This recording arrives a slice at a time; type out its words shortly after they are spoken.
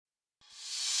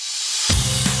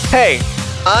Hey,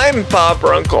 I'm Bob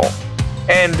Runkle,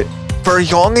 and for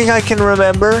as long as I can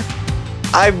remember,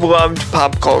 I've loved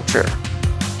pop culture.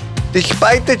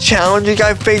 Despite the challenges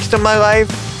I've faced in my life,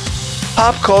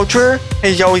 pop culture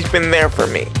has always been there for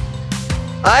me.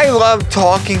 I love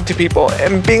talking to people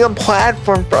and being a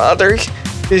platform for others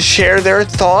to share their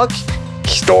thoughts,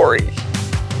 stories.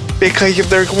 Because if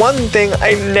there's one thing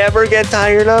I never get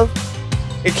tired of,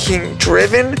 it's seeing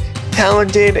driven,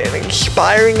 talented, and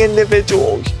inspiring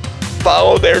individuals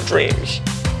follow their dreams,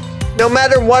 no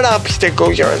matter what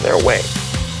obstacles are in their way.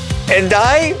 And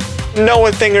I know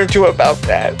a thing or two about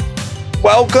that.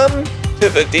 Welcome to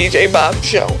the DJ Bob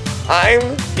Show. I'm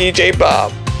DJ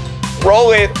Bob. Roll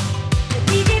it.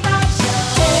 DJ Bob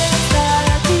Show. It's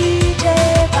the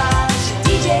DJ Bob Show.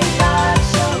 DJ Bob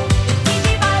Show.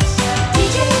 DJ Bob Show.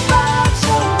 DJ Bob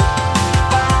Show.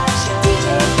 Bob Show.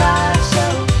 DJ Bob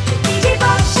Show. DJ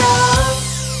Bob Show.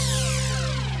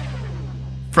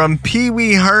 From Pee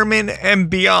Wee Herman and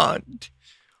beyond.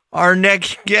 Our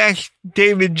next guest,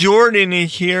 David Jordan,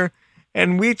 is here,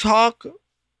 and we talk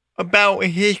about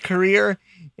his career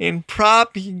in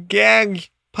props, gags,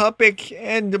 puppets,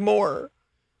 and more.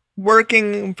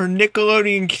 Working for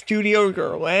Nickelodeon Studios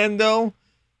Orlando,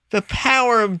 the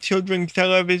power of children's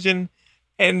television,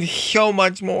 and so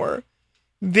much more.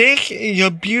 This is a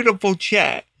beautiful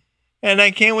chat, and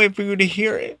I can't wait for you to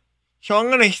hear it. So I'm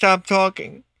going to stop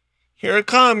talking. Here it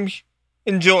comes.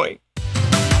 Enjoy.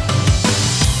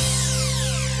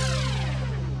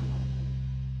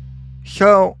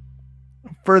 So,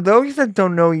 for those that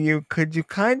don't know you, could you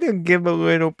kind of give a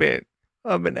little bit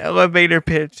of an elevator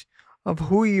pitch of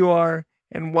who you are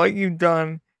and what you've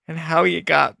done and how you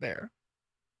got there?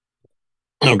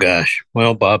 Oh gosh.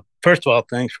 Well, Bob, first of all,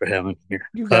 thanks for having me here.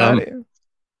 You got it.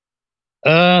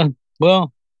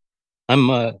 Well, I'm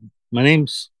my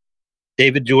name's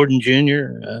David Jordan Jr.,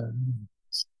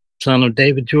 son of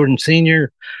David Jordan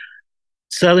Sr.,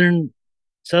 Southern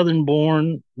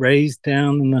born, raised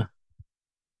down in the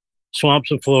swamps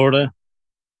of Florida.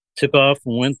 Took off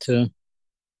and went to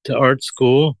art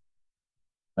school.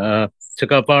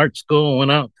 Took up art school,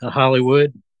 went out to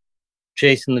Hollywood,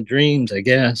 chasing the dreams, I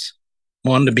guess.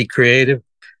 Wanted to be creative,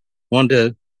 wanted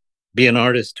to be an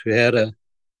artist who had a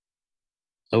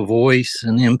voice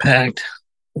and impact.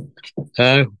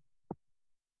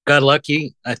 Got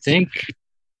lucky, I think.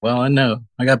 Well, I know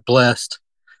I got blessed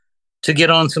to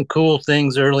get on some cool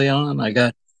things early on. I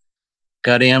got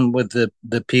in with the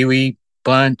Pee Wee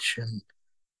bunch, and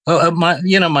my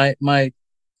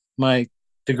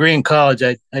degree in college,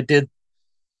 I did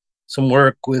some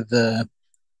work with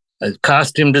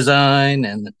costume design,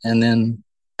 and then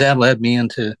that led me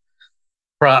into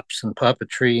props and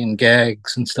puppetry and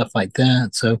gags and stuff like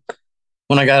that. So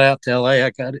when I got out to LA, I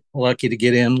got lucky to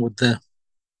get in with the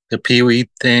Pee Wee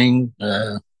thing.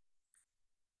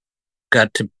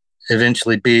 Got to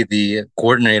eventually be the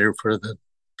coordinator for the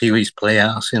Pee Wee's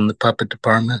Playhouse in the puppet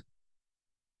department.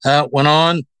 Went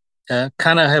on,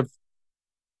 kind of have,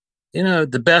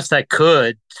 the best I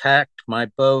could, tacked my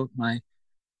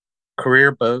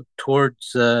career boat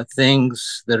towards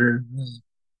things that are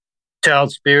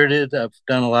child spirited. I've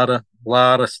done a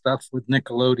lot of stuff with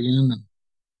Nickelodeon and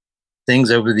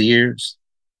things over the years.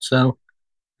 So,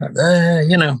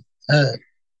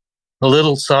 a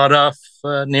little sawed off,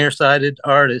 nearsighted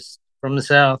artist from the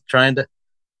South trying to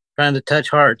touch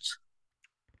hearts.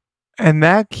 And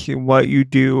that's what you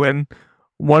do. And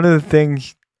one of the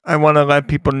things I want to let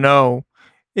people know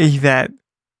is that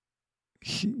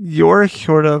your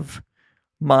sort of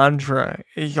mantra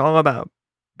is all about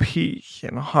peace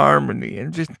and harmony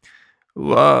and just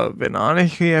love. And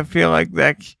honestly, I feel like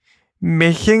that's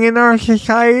missing in our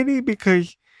society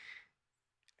because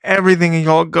everything is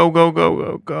all go, go, go,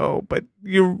 go, go. But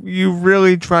you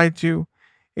really try to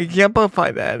exemplify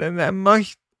that, and that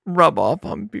must rub off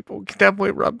on people. It's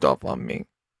definitely rubbed off on me.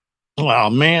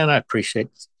 Oh man, I appreciate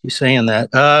you saying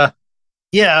that.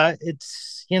 Yeah,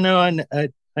 it's and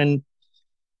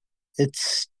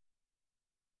it's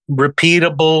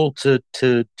repeatable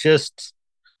to just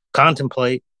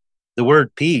contemplate the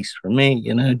word peace for me.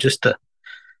 Just to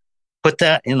put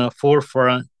that in a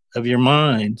forefront of your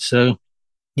mind. So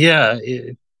yeah,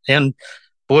 and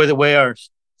boy, the way our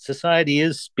society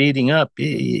is speeding up,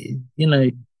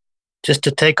 just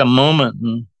to take a moment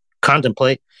and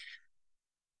contemplate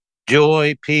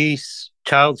joy, peace,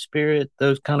 child spirit,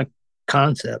 those kind of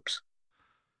concepts.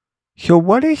 So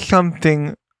what is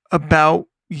something about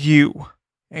you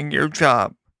and your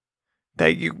job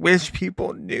that you wish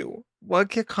people knew?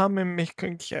 What's a common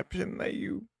misconception that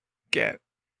you get?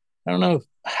 I don't know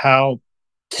how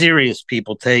serious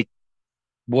people take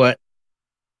what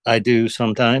I do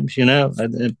sometimes,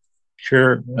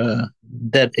 sure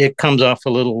that it comes off a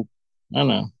little, I don't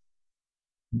know,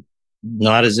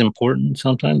 not as important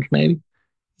sometimes, maybe.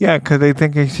 Yeah, because they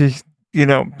think it's just,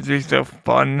 just a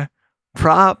fun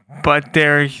prop, but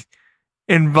there's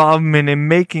involvement in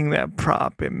making that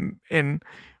prop and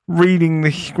reading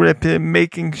the script and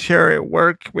making sure it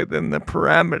works within the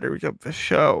parameters of the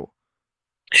show.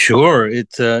 Sure,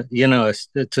 it's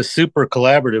it's a super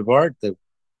collaborative art that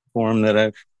form that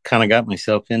I've kind of got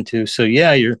myself into. So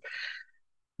yeah,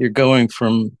 you're going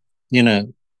from you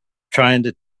know trying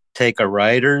to take a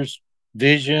writer's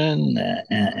vision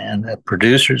and a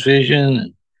producer's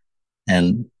vision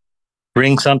and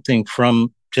bring something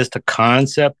from just a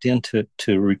concept into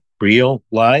real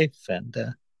life and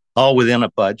all within a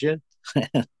budget,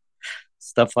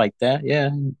 stuff like that. Yeah,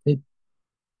 it,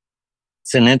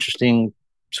 it's an interesting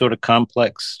sort of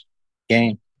complex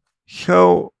game.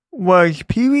 So was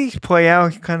Pee Wee's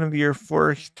Playhouse kind of your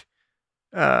first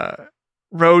uh,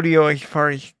 rodeo as far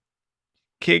as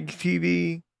kids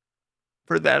TV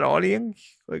for that audience?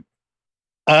 Like,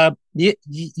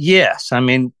 Yes, I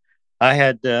mean, I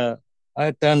had I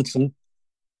had done some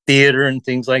theater and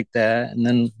things like that, and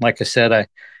then, like I said, I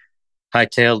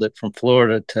hightailed it from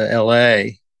Florida to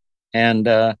L.A. and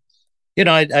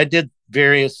I did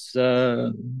various.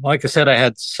 Like I said, I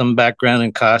had some background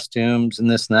in costumes and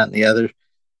this and that and the other.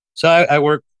 So I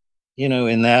worked,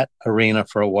 in that arena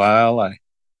for a while. I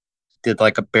did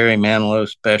like a Barry Manilow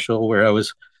special where I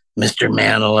was Mr.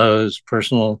 Manilow's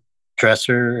personal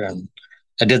dresser, and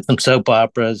I did some soap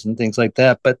operas and things like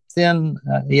that. But then,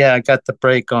 yeah, I got the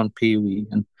break on Pee Wee,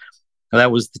 and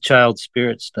that was the child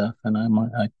spirit stuff, and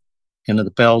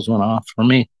the bells went off for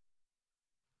me.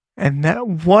 and that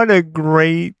what a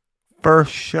great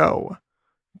first show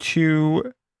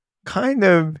to kind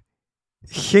of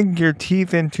sink your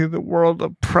teeth into the world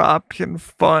of props and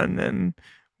fun and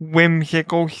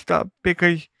whimsical stuff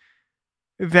because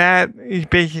that is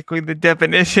basically the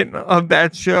definition of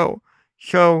that show.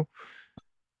 So,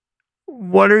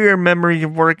 what are your memories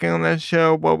of working on that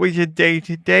show? What was your day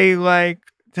to day like?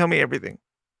 Tell me everything.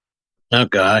 Oh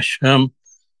gosh, oh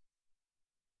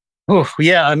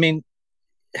yeah, I mean,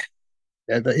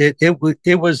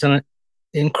 it was an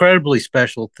incredibly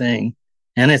special thing,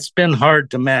 and it's been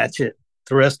hard to match it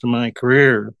the rest of my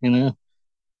career.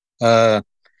 Uh,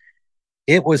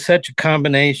 it was such a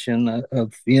combination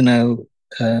of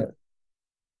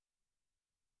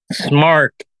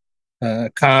smart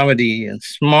comedy and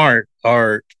smart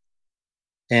art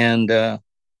and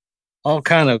all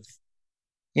kind of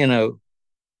you know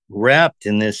wrapped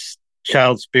in this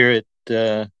child spirit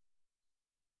uh,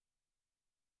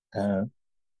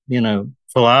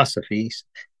 philosophies.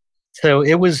 So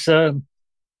it was a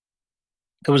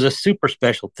super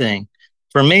special thing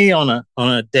for me on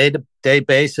a day to day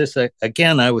basis.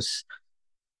 Again, I was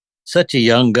such a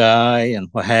young guy and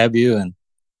what have you, and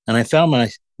I found my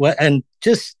well, and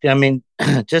just I mean,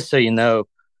 just so you know,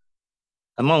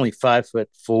 I'm only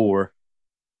 5'4"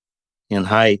 in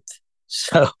height,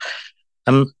 so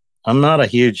I'm I'm not a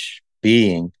huge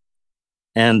being,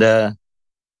 and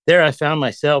there I found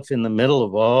myself in the middle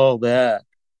of all that,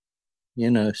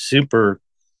 super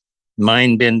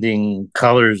mind bending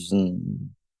colors and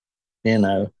you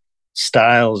know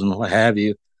styles and what have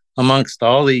you, amongst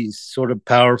all these sort of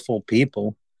powerful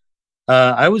people.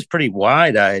 I was pretty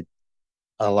wide eyed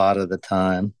a lot of the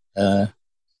time. I,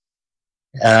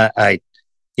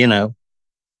 you know,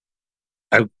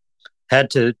 I had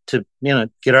to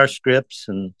get our scripts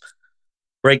and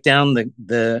break down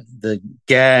the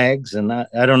gags. And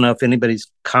I don't know if anybody's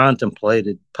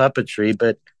contemplated puppetry,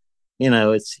 but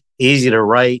it's easy to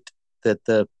write that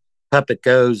the puppet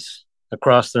goes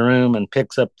across the room and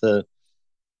picks up the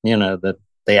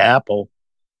apple.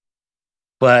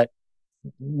 But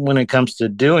when it comes to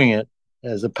doing it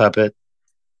as a puppet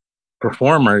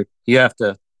performer, you have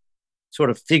to sort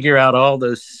of figure out all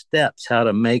those steps, how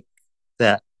to make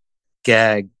that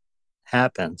gag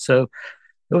happen. So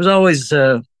it was always,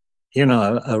 a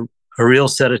real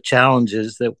set of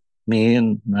challenges that me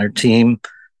and our team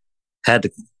had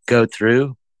to go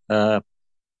through.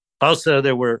 Also,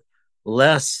 there were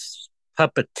less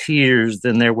puppeteers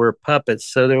than there were puppets,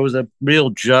 so there was a real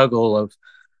juggle of,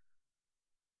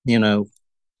 you know,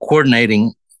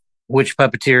 coordinating which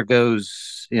puppeteer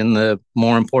goes in the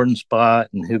more important spot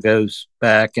and who goes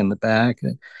back in the back.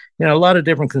 A lot of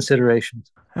different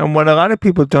considerations. And what a lot of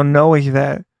people don't know is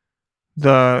that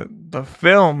the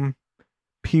film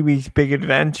Pee Wee's Big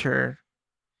Adventure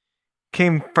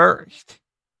came first.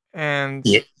 And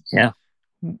Yeah, yeah.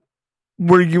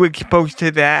 were you exposed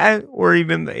to that or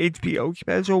even the HBO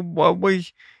special? What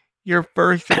was your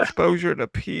first exposure to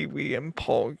Pee Wee and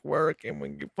Paul's work, and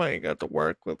when you finally got to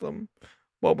work with them,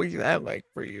 what was that like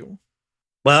for you?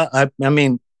 Well, I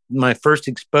mean, my first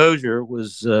exposure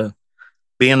was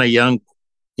being a young,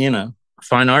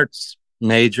 fine arts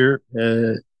major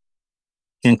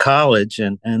in college,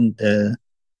 and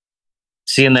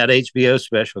seeing that HBO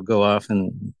special go off,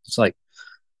 and it's like,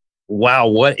 wow,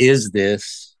 what is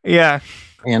this? Yeah,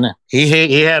 And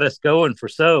he had us going for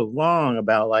so long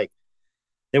about like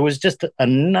there was just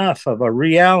enough of a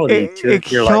reality to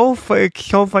it. You're like, it's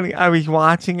so funny. I was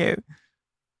watching it.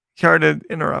 Sorry to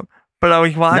interrupt, but I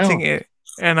was watching no, it,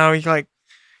 and I was like,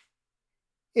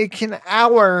 it's an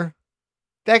hour.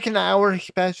 That's an hour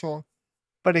special,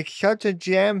 but it's such a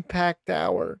jam packed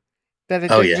hour that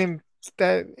oh yeah,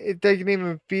 it doesn't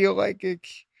even feel like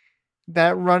it's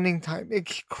that running time.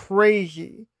 It's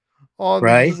crazy all that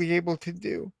he right, was able to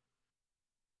do.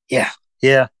 yeah,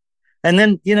 yeah. And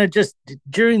then just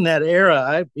during that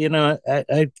era,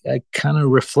 I kind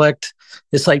of reflect.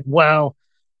 It's like, wow,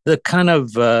 the kind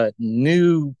of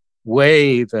new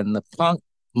wave and the punk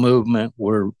movement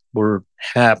were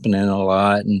happening a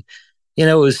lot, and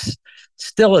it was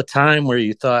still a time where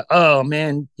you thought, oh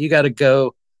man, you got to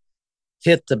go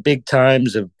hit the big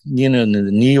times of the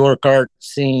New York art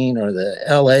scene or the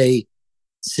L.A.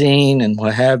 scene and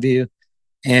what have you,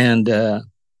 and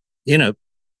you know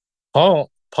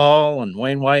Paul and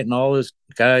Wayne White and all those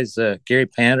guys, Gary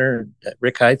Panter,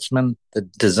 Rick Heitzman, the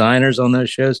designers on those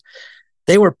shows,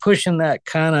 they were pushing that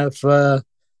kind of.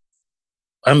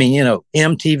 I mean,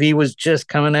 MTV was just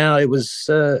coming out. It was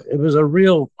a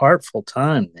real artful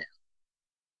time, man.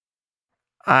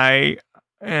 I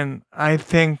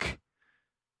think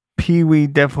Pee Wee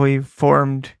definitely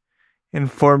informed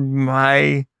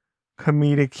my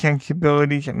comedic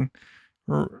sensibilities, and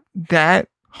that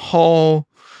whole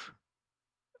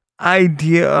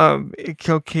idea of it's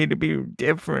okay to be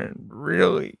different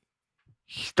really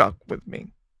stuck with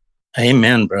me.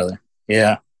 Amen, brother.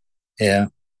 Yeah, yeah,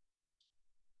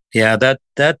 yeah.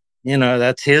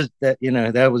 That's his.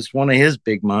 That was one of his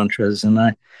big mantras, and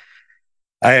I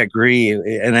agree,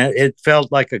 and it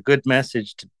felt like a good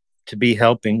message to be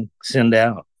helping send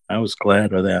out. I was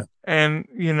glad of that. And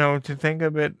to think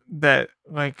of it that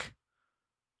like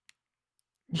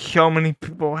so many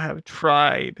people have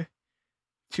tried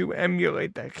to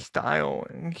emulate that style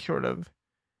and sort of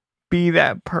be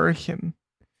that person.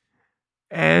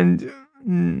 And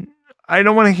I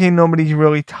don't want to say nobody's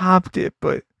really topped it,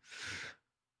 but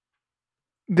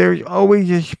there's always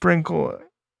a sprinkle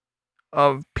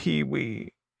of Pee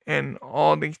Wee and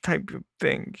all these types of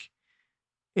things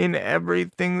in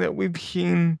everything that we've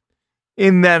seen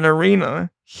in that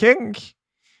arena since.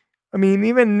 I mean,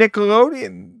 even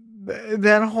Nickelodeon,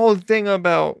 that whole thing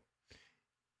about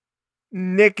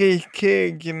Nick is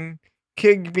kids and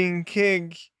kids being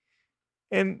kids,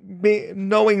 and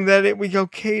knowing that it was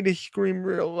okay to scream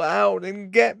real loud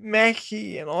and get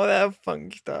messy and all that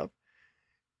fun stuff.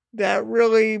 That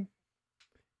really,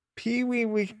 Pee Wee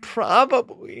was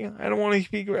probably, I don't want to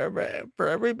speak for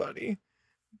everybody,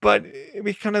 but it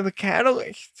was kind of the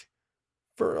catalyst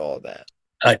for all that.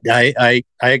 I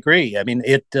agree. I mean,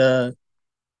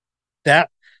 that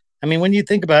I mean, when you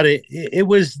think about it, it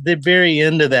was the very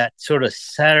end of that sort of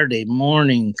Saturday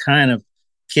morning kind of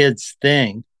kids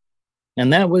thing,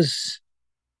 and that was,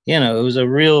 it was a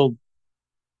real,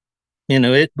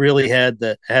 it really had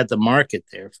the market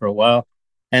there for a while,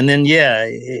 and then yeah,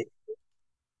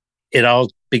 it all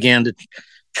began to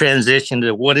transition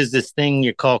to what is this thing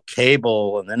you call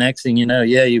cable, and the next thing you know,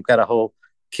 yeah, you've got a whole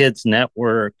kids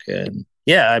network, and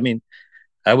yeah, I mean,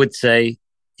 I would say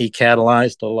he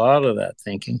catalyzed a lot of that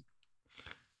thinking.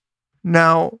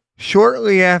 Now,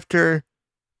 shortly after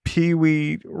Pee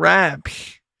Wee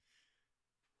Raps,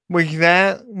 was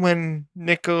that when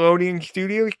Nickelodeon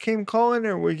Studios came calling,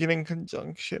 or was it in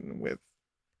conjunction with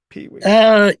Pee Wee?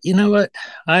 You know what?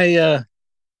 I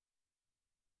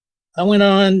went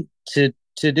on to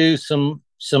do some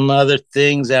other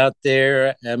things out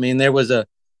there. I mean, there was an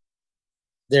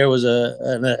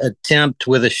attempt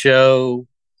with a show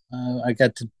I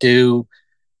got to do.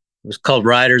 It was called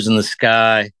Riders in the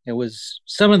Sky. It was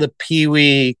some of the Pee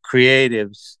Wee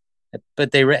creatives,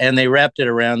 but they wrapped it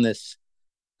around this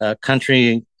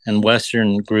country and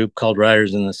western group called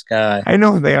Riders in the Sky. I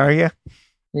know who they are, yeah.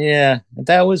 Yeah,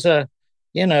 that was a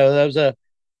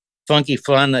funky,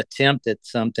 fun attempt at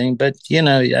something. But again,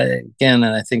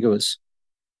 I think it was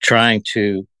trying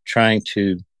to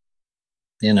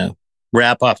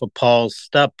wrap off of Paul's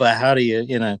stuff. But how do if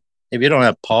you don't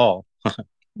have Paul?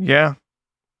 Yeah.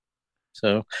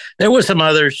 So there were some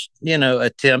other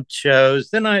attempt shows.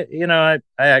 Then I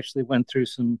actually went through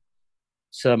some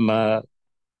some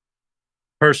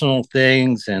personal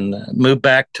things and moved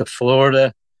back to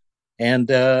Florida.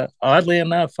 And oddly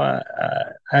enough,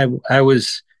 I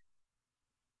was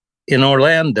in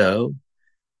Orlando,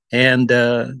 and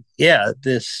yeah,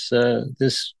 this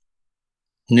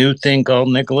new thing called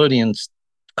Nickelodeon's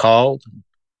called.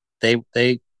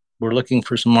 They were looking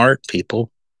for some art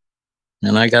people,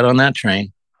 and I got on that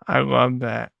train. I love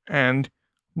that. And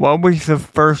what was the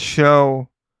first show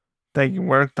that you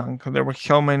worked on? Because there were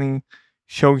so many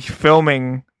shows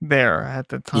filming there at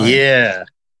the time. Yeah,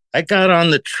 I got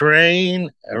on the train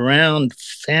around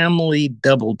Family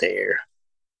Double Dare.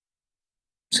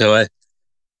 So I'm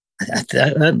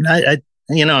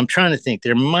trying to think.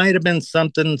 There might have been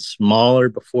something smaller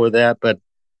before that, but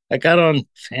I got on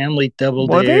Family Double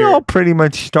Well, they all Dare. pretty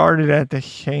much started at the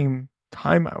same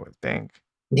time, I would think.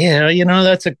 Yeah,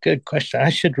 that's a good question. I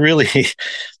should really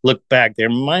look back. There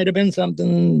might have been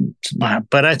something,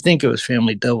 but I think it was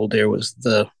Family Double Dare was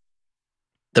the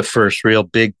first real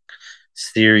big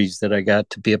series that I got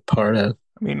to be a part of.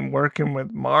 I mean, working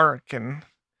with Mark and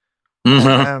all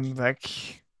Mhm. them,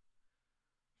 that's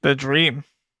the dream.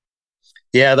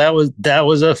 Yeah, that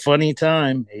was a funny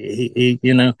time.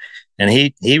 And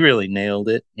he really nailed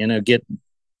it. You know,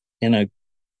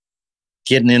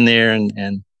 getting in there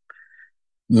and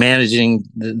managing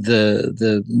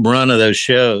the run of those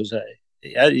shows.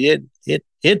 It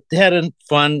had a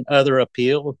fun other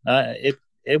appeal.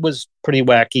 It was pretty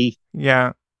wacky.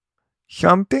 Yeah.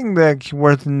 Something that's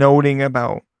worth noting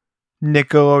about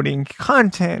Nickelodeon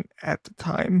content at the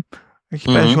time, Hmm.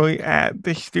 especially at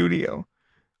the studio,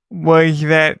 was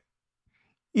that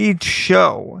each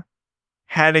show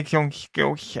had its own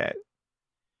skill set.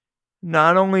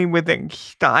 Not only within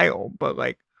style, but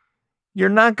like you're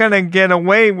not gonna get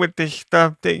away with the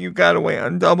stuff that you got away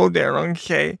on Double Dare on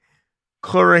say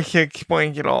Clarissa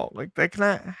explains it all. Like that's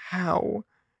not how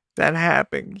that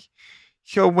happens.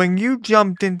 So when you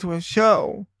jumped into a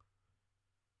show,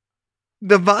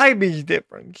 the vibe is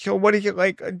different. So what is it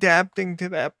like adapting to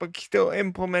that but still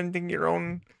implementing your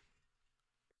own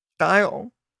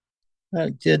style?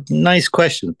 Nice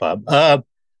question, Bob.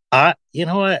 You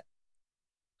know what?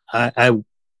 I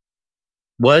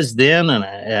was then, and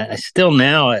I still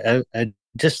now.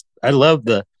 I love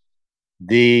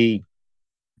the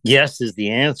yes is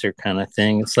the answer kind of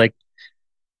thing. It's like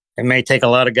it may take a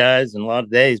lot of guys and a lot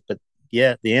of days, but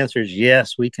yeah, the answer is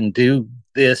yes. We can do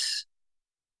this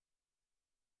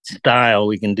style.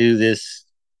 We can do this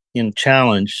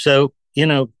challenge. So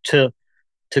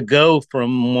to go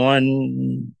from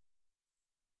one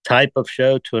type of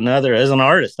show to another as an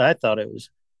artist, I thought it was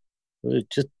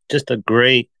just a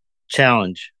great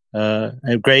challenge.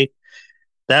 A great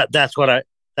that's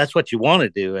what you want to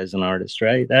do as an artist,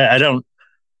 right? I don't,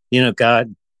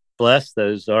 God bless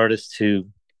those artists who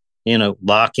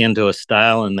lock into a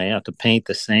style and they have to paint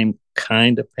the same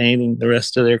kind of painting the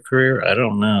rest of their career. I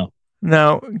don't know.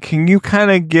 Now, can you kind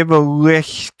of give a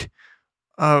list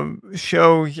of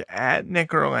shows at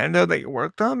Nick Orlando that you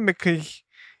worked on? Because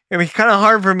it was kind of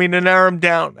hard for me to narrow them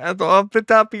down. That's off the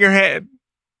top of your head.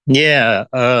 Yeah.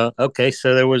 Okay.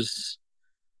 So there was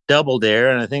Double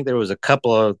Dare, and I think there was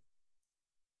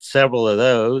several of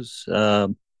those.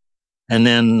 And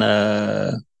then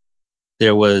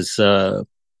there was um,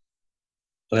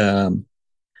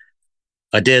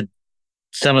 I did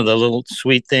some of the little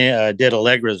sweet thing. I did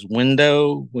Allegra's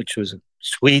Window, which was a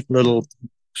sweet little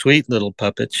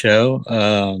puppet show.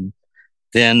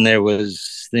 Then there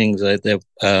was things like that.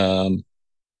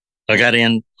 I got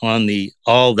in on the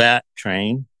All That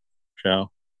train show,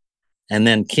 and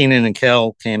then Keenan and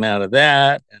Kel came out of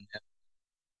that,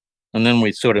 and then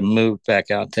we sort of moved back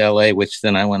out to LA, which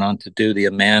then I went on to do the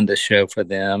Amanda show for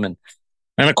them, and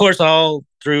of course all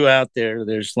throughout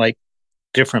there's like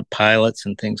different pilots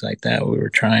and things like that we were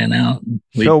trying out.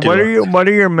 We So do it what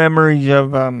are your memories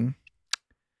of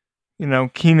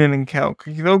Keenan and Kel?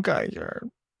 Because those guys are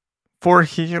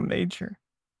forces of nature.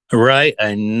 right.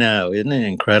 I know, isn't it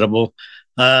incredible?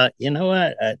 You know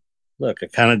what? Look, I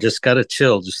kind of just got a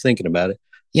chill just thinking about it.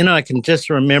 I can just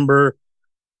remember.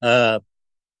 Uh,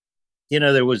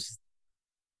 there was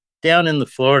down in the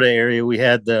Florida area. We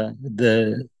had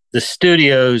the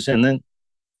studios, and then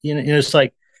it's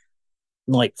like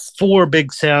four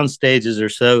big sound stages or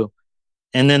so,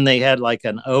 and then they had like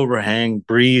an overhang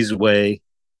breezeway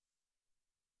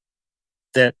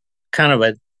that kind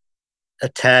of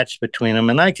attached between them,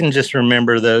 and I can just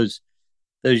remember those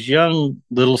young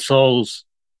little souls,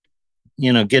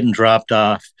 getting dropped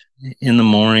off in the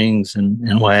mornings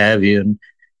and what have you,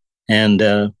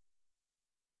 and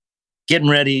getting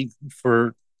ready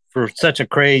for for such a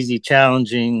crazy,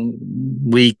 challenging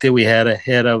week that we had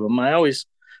ahead of them.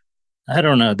 I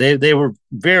don't know, they were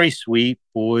very sweet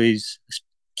boys,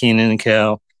 Keenan and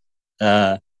Kel.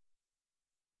 Uh,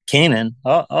 Keenan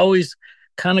always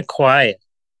kind of quiet,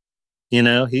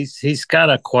 he's got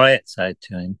a quiet side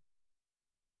to him.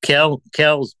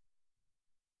 Kel's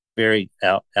very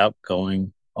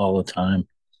outgoing all the time.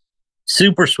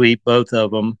 Super sweet, both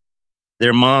of them.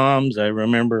 Their moms, I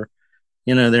remember,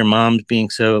 their moms being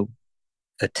so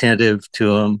attentive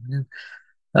to them.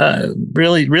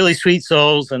 Really, really sweet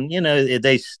souls, and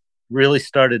they really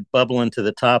started bubbling to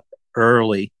the top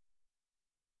early.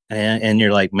 And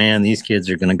you're like, man, these kids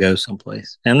are going to go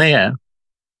someplace, and they have.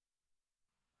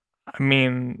 I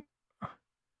mean,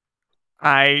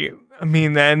 I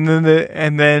mean,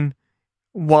 and then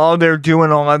while they're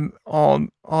doing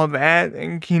all that,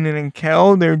 and Keenan and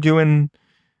Kel,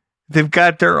 they've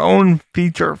got their own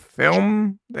feature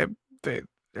film.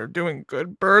 They're doing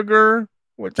Good Burger,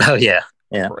 which Oh is yeah,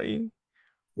 yeah, great.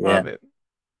 yeah, Love it.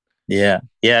 yeah.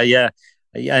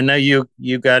 I know you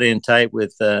got in tight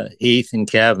with Heath and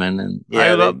Kevin, and I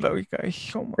yeah, love those guys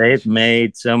so they've much.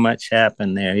 made so much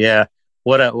happen there. Yeah,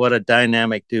 what a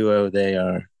dynamic duo they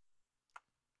are.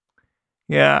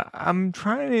 Yeah, I'm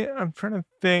trying to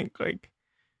think like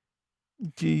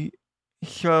the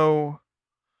so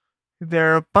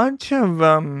there are a bunch of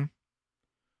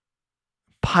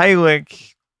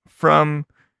pilots from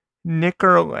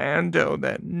Nickelodeon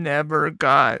that never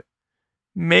got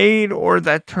made or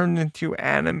that turned into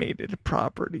animated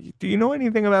property. Do you know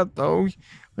anything about those?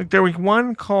 Like there was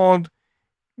one called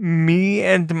Me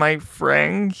and My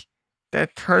Friends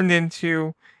that turned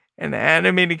into an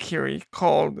animated series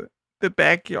called The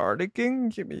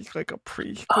Backyardigans. It was like a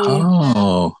preschool.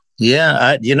 Oh, yeah.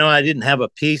 I didn't have a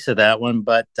piece of that one,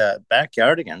 but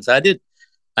Backyardigans, I did.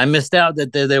 I missed out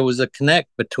that there was a connect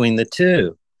between the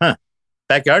two. Huh.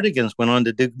 Backyardigans went on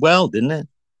to do well, didn't it?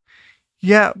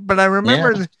 Yeah, but I Yeah.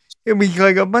 remember it was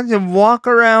like a bunch of walk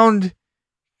around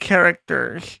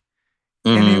characters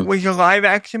and it Hmm. was a live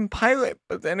action pilot,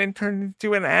 but then it turned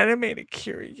into an animated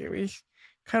series. It was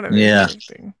kind of Yeah.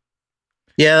 interesting.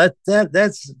 Yeah.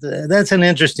 That's an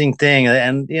interesting thing,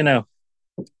 and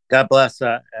God bless.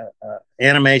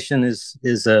 Animation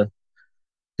is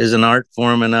an art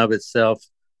form in of itself.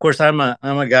 Of course, I'm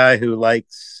a guy who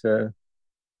likes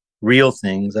real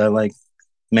things. I like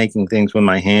making things with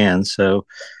my hands. So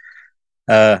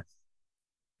uh,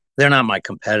 they're not my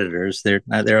competitors. They're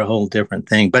a whole different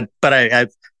thing. But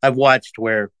I've watched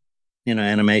where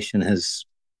animation has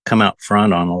come out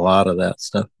front on a lot of that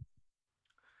stuff.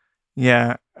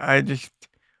 Yeah, I just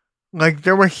like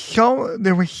there was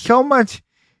so much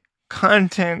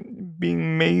content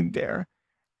being made there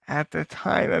at the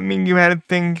time. I mean, you had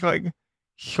things like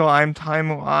Slime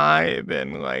Time Live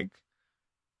and like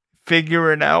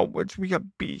Figure It Out, which was a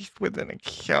beast within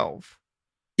itself.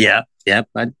 Yeah, yeah.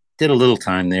 I did a little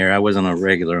time there. I wasn't a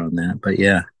regular on that, but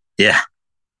yeah, yeah,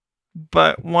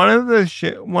 But one of the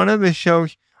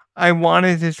shows I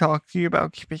wanted to talk to you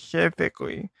about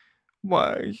specifically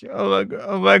was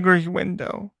Allegra's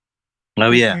Window.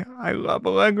 oh yeah, I love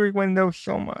Allegra's Window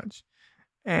so much,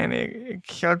 and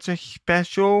it's such a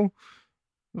special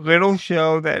little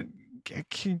show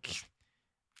gets,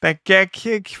 that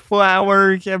gets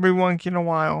flowers every once in a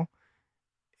while.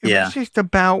 It was yeah, just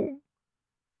about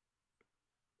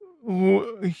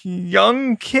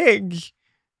young kids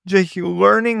just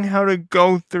learning how to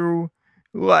go through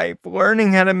life,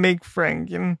 learning how to make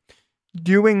friends, and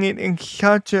doing it in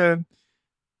such a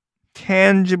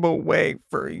tangible way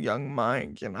for a young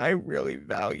mind. And I really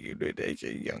valued it as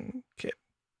a young kid.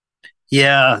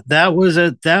 yeah. That was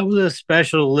a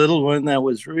special little one. That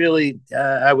was really.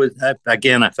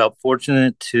 Again. I felt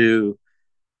fortunate to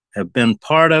have been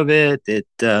part of it. It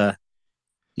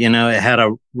had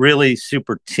a really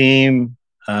super team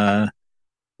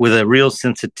with a real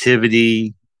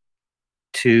sensitivity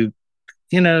to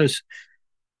you know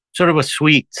sort of a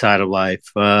sweet side of life.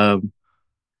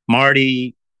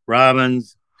 Marty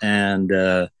Robbins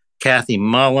and Kathy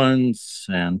Mullins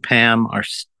and Pam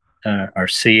our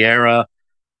Sierra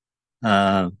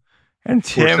uh, And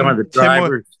were some of the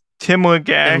drivers. Tim Tim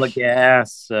Lagash.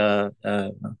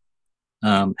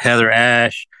 Lagasse, Heather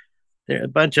Ash. There are a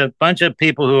bunch of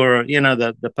people who are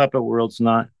the puppet world's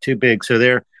not too big, so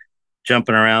they're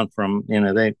jumping around from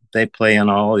they play in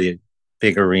all the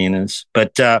big arenas.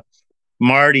 But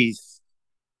Marty's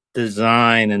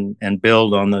design and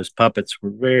build on those puppets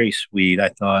were very sweet. I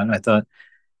thought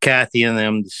Kathy and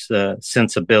them's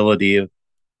sensibility of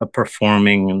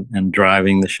performing and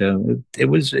driving the show. It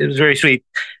was very sweet,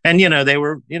 and they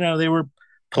were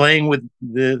playing with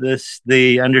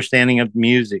the understanding of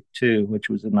music too, which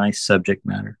was a nice subject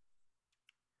matter.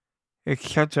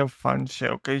 It's such a fun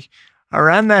show because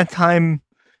around that time,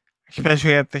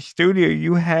 especially at the studio,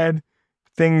 you had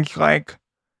things like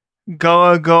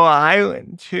Gullah Gullah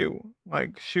Island too,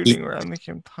 like shooting around the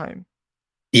same time.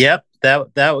 Yep,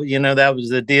 that was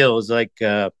the deal. It was like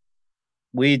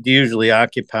we'd usually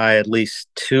occupy at least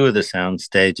two of the sound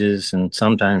stages and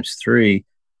sometimes three,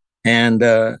 and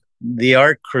the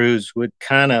art crews would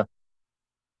kind of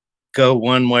go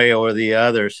one way or the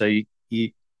other. So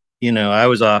I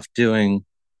was off doing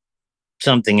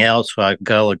something else while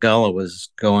Gullah Gullah was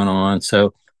going on.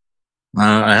 So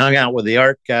I hung out with the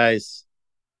art guys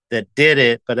that did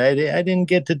it, but I didn't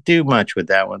get to do much with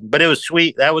that one. But it was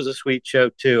sweet. That was a sweet show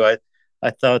too. I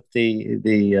thought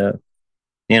the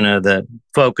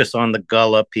focus on the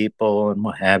Gullah people and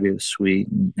what have you was sweet.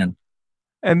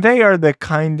 And they are the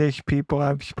kindest people.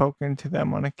 I've spoken to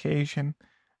them on occasion,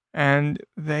 and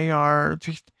they are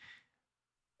just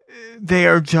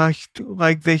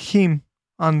like they seem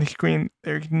on the screen.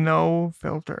 There's no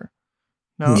filter.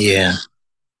 No. Yeah.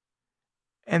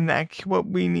 And that's what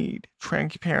we need,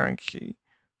 transparency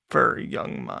for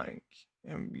young minds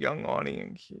and young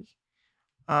audiences.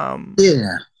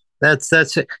 Yeah. That's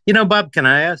it. Bob, can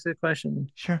I ask a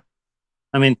question? Sure.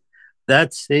 I mean,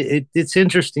 that's it, it's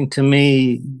interesting to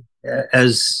me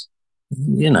as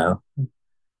the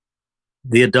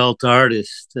adult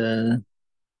artist.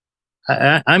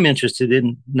 I'm interested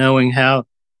in knowing how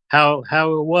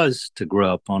it was to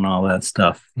grow up on all that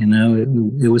stuff.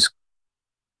 It was.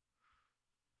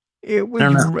 It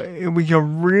was a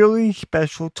really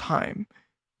special time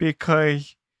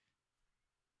because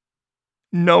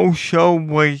no show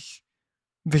was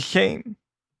the same.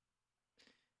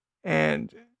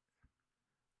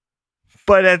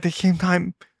 But at the same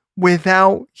time,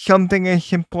 without something as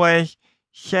simple as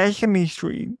Sesame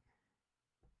Street,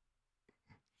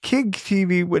 kids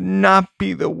TV would not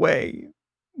be the way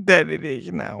that it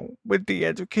is now, with the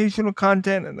educational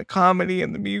content and the comedy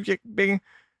and the music being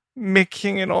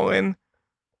mixing it all in.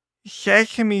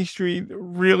 Sesame Street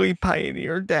really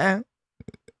pioneered that.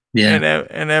 Yeah.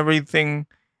 And everything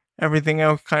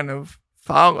else kind of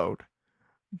followed.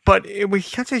 But it was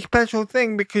such a special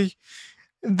thing because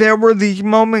there were these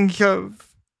moments of,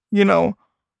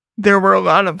 there were a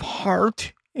lot of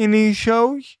heart in these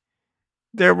shows.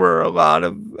 There were a lot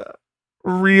of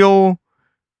real,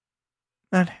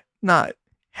 not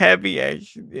heavy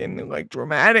as in like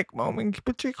dramatic moments,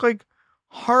 but just like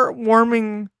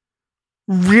heartwarming,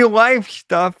 real life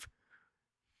stuff.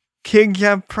 Kids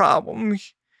have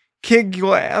problems, kids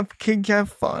laugh, kids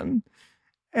have fun,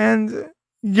 and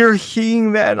you're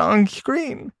seeing that on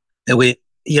screen.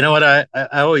 You know what, I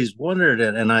always wondered,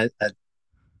 and I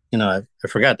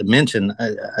forgot to mention,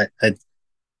 I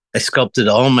sculpted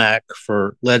Olmec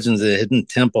for Legends of the Hidden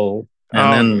Temple,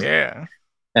 and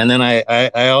then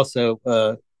I also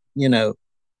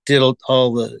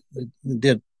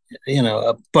did did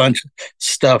a bunch of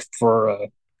stuff for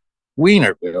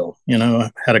Wienerville.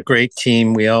 Had a great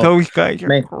team. We all Those guys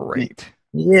are great.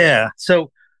 Yeah,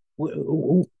 so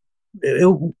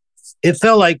it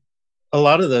felt like a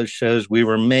lot of those shows we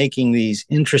were making these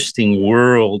interesting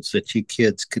worlds that you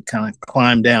kids could kind of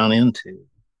climb down into.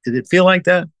 Did it feel like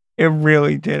that? It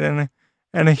really did,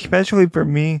 and especially for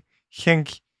me,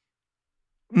 since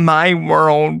my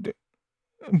world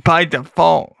by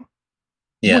default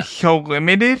was so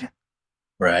limited,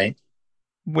 right,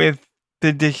 with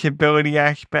the disability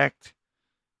aspect.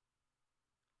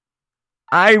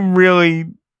 I really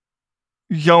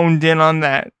zoned in on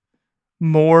that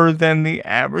more than the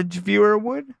average viewer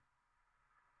would.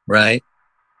 Right.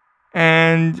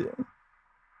 And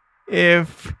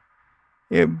if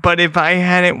I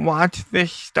hadn't watched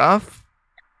this stuff,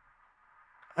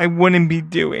 I wouldn't be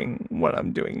doing what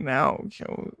I'm doing now.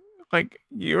 So, like,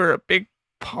 you're a big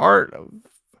part of,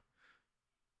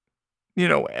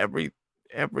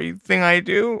 everything I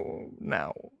do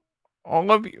now.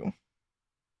 All of you.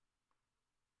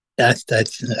 That's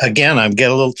again, I'm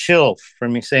getting a little chill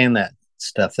from you saying that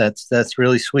stuff. That's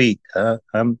really sweet.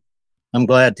 I'm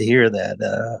glad to hear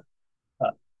that.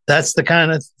 That's the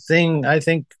kind of thing I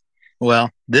think. Well,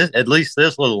 at least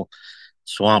this little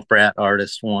swamp rat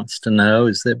artist wants to know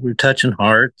is that we're touching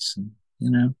hearts.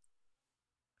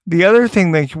 The other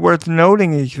thing that's worth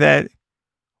noting is that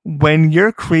when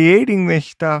you're creating this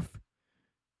stuff,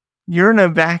 you're in a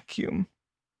vacuum.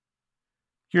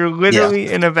 You're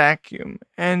literally in a vacuum,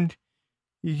 and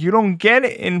you don't get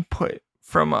input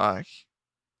from us.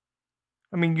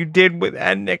 I mean, you did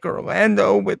at Nick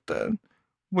Orlando with the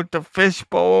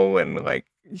fishbowl and like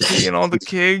seeing all the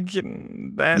kids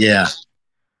and that. Yeah.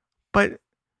 But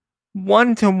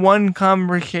one-to-one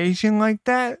conversation like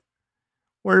that,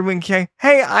 where we can say,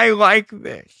 "Hey, I like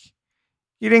this."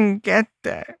 You didn't get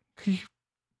that,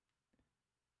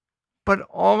 but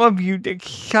all of you did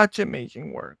such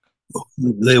amazing work.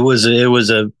 It was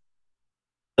a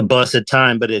blessed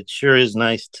time, but it sure is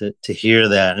nice to hear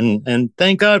that, and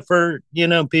thank God for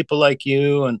people like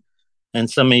you and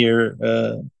some of your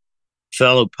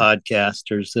fellow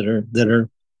podcasters that are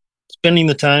spending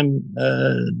the time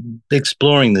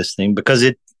exploring this thing, because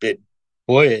it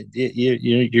boy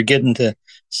you're getting to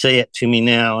say it to me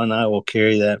now, and I will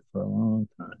carry that for a long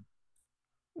time.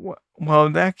 Well,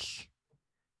 that's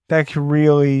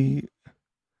really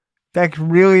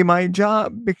my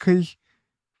job, because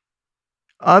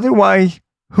otherwise,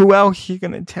 who else is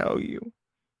gonna tell you?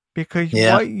 Because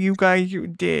Yeah, what you guys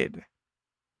did,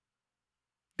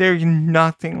 there's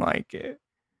nothing like it.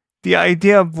 The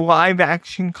idea of live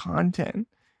action content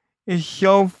is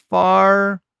so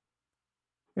far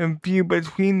and few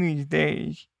between these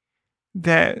days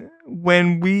that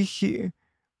when we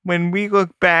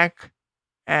look back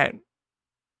at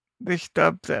the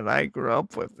stuff that I grew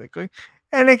up with,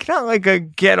 and it's not like a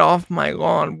get off my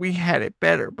lawn, we had it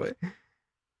better, but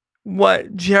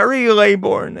what Jerry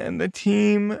Laybourne and the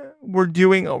team were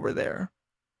doing over there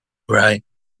right,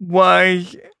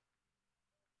 was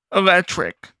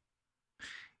electric.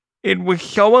 It was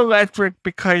so electric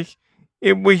because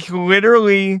it was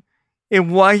literally, it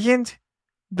wasn't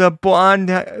the blonde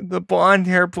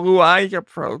hair, blue eyes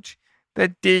approach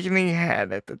that Disney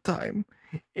had at the time.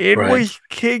 It right, was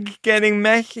kids getting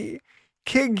messy,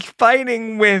 kids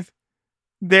fighting with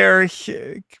their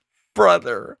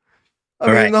brother. I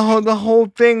mean, right. the whole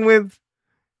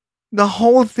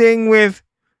thing with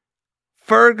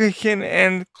Ferguson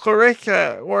and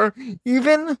Clarissa, or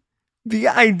even the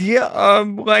idea of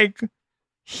like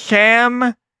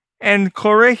Sam and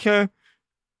Clarissa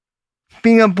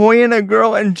being a boy and a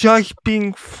girl and just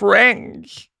being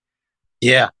friends.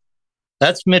 Yeah,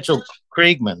 that's Mitchell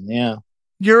Kriegman. Yeah,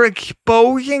 You're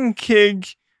exposing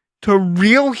kids to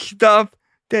real stuff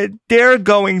that they're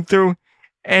going through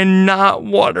and not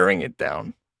watering it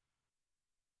down.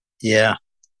 yeah,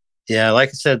 yeah. Like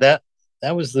I said, that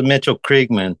was the Mitchell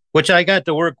Kriegman, which I got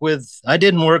to work with. I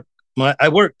didn't work I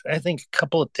worked, I think, a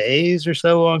couple of days or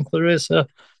so on Clarissa,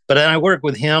 but I worked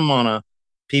with him on a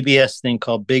PBS thing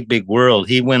called Big Big World.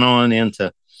 He went on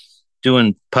into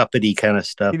doing puppety kind of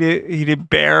stuff. He did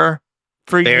Bear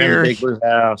for Bear in the Big years. Blue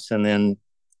House, and then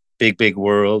Big Big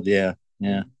World. Yeah,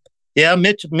 yeah, yeah.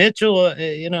 Mitchell.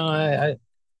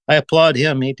 I applaud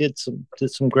him. He did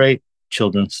some great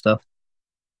children's stuff.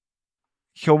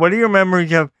 So, what are your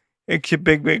memories of It's a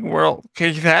Big Big World?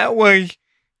 Because that was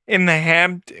in the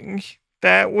Hamptons.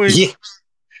 That was Yeah.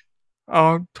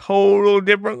 a total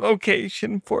different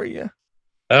location for you.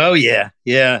 Oh yeah,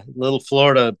 yeah. Little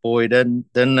Florida boy doesn't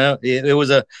know. It was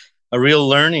a real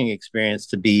learning experience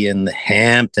to be in the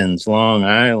Hamptons, Long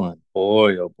Island.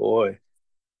 Boy, oh boy.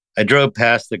 I drove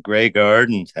past the Grey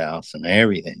Gardens house and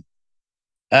everything.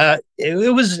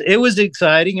 It was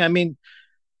exciting. I mean,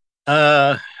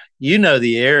 uh,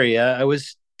 the area. I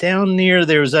was down near,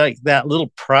 there was like that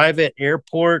little private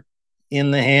airport in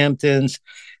the Hamptons,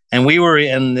 and we were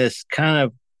in this kind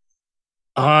of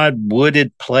odd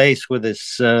wooded place with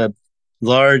this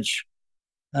large,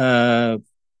 uh,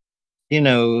 you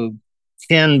know,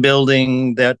 tin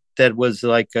building that was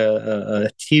like a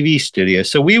TV studio.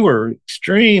 So we were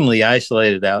extremely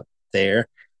isolated out there,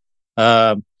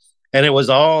 um, and it was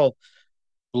all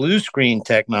blue screen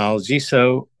technology.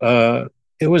 So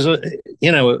it was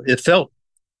it felt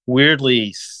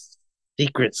weirdly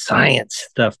secret science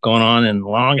stuff going on in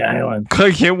Long Island.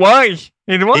 Because it was.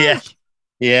 It Yeah, was.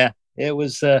 yeah, it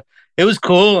was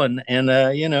cool, and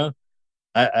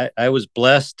I was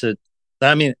blessed to.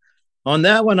 I mean, on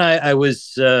that one, I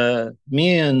was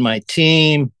me and my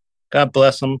team. God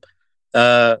bless them.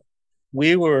 Uh,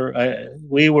 we were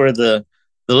the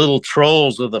little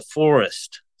trolls of the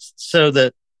forest. So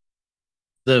that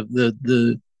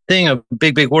the thing of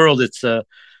Big Big World, it's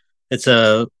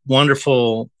a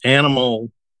wonderful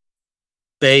animal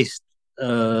based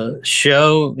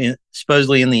show,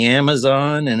 supposedly in the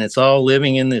Amazon, and it's all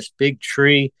living in this big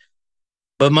tree.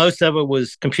 But most of it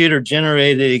was computer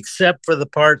generated, except for the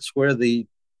parts where the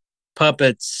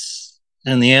puppets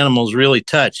and the animals really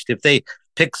touched. If they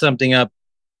picked something up,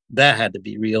 that had to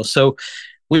be real. So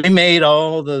we made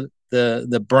all the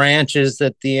branches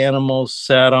that the animals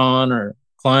sat on or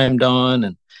climbed on,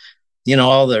 and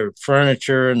all their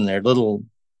furniture and their little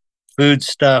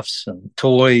foodstuffs and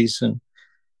toys, and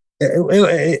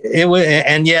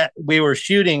and yet we were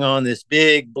shooting on this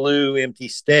big blue empty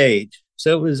stage.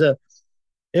 So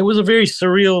it was a very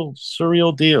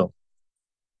surreal deal.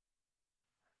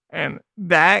 And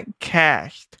that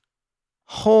cast,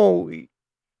 holy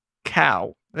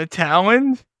cow, the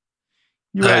talent.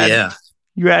 You Oh had yeah,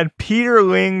 you had Peter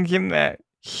Ling in that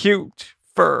suit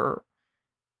for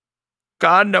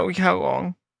God knows how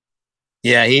long.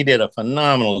 yeah, he did a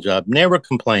phenomenal job. Never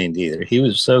complained either. He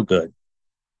was so good.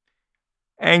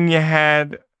 And you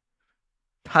had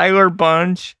Tyler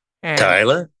Bunch and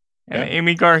Tyler, and yeah,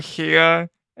 Amy Garcia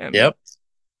and yep,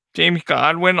 James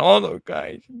Godwin, all those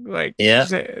guys. Like yeah.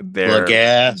 they're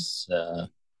Lagas,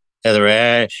 Heather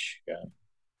Ash.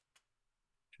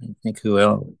 I think who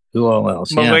all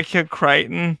else? Yeah, Malika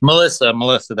Crichton. Melissa.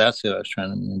 That's who I was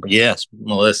trying to remember. Yes,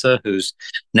 Melissa, who's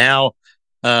now,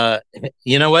 uh,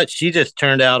 you know what? She just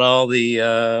turned out all the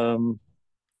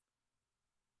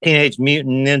Teenage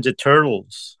Mutant Ninja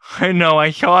Turtles. I know,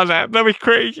 I saw that. That was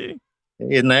crazy.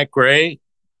 Isn't that great?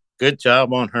 Good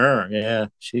job on her. Yeah,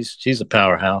 she's a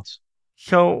powerhouse.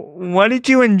 So, what did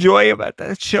you enjoy about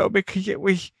that show? Because it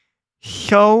was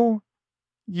so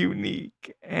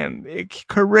unique and its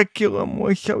curriculum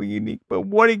was so unique. But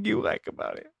what did you like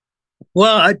about it?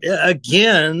 Well,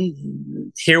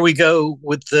 again, here we go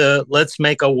with the let's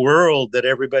make a world that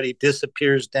everybody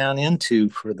disappears down into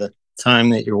for the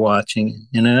time that you're watching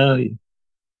it.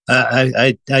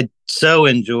 I so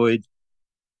enjoyed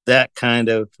that kind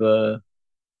of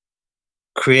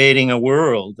creating a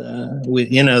world.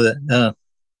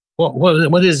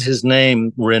 What is his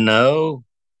name? Renault.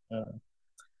 Uh,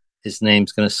 his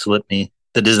name's going to slip me.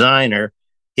 The designer.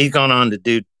 He's gone on to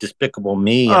do Despicable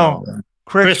Me and all Oh, that.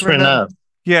 Chris Chris Renault. Renault.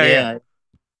 Yeah, yeah. Yeah.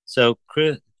 So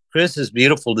Chris's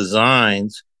beautiful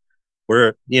designs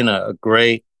were, a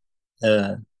great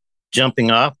uh,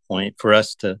 jumping off point for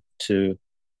us to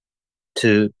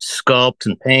sculpt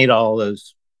and paint all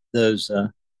those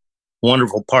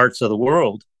wonderful parts of the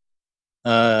world.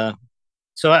 Uh,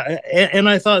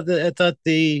 I thought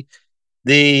the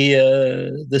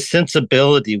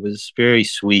sensibility was very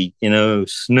sweet.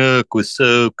 Snook was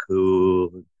so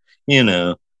cool. You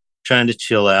know, trying to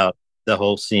chill out the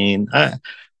whole scene.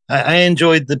 I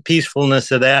enjoyed the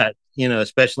peacefulness of that.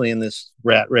 Especially in this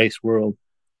rat race world.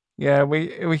 Yeah,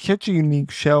 it was such a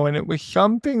unique show, and it was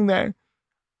something that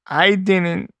I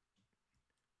didn't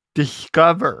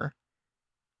discover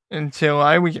until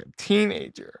I was a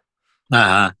teenager.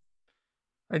 Uh-huh.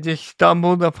 I just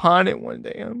stumbled upon it one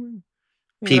day.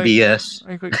 PBS.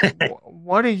 I was like,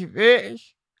 what is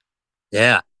this?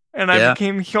 Yeah. And I Yeah.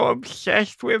 became so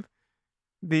obsessed with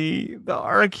the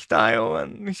art style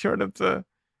and sort of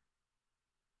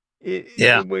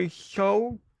Yeah. it was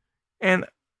so. And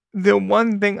the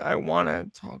one thing I want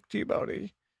to talk to you about is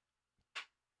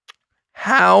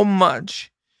how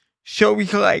much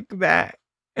shows like that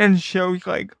and shows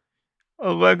like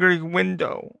Allegra's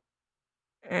Window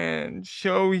and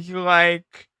shows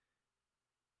like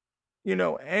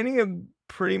any of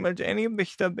pretty much any of the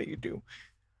stuff that you do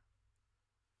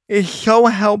is so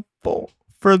helpful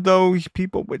for those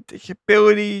people with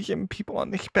disabilities and people on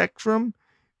the spectrum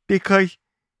because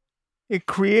it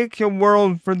creates a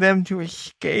world for them to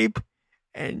escape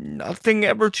and nothing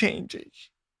ever changes.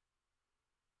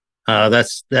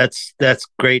 That's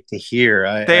great to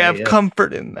hear. They have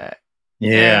comfort in that.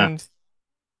 Yeah. And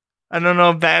I don't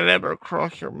know if that ever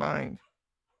crossed your mind.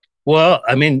 Well,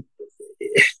 I mean,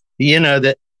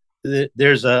 that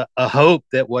there's a hope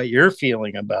that what you're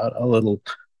feeling about a little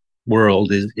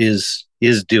world is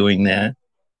doing that.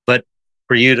 But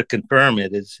for you to confirm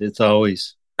it's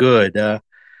always good.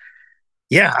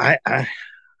 Yeah,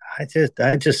 I just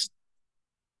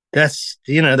that's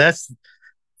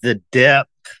the depth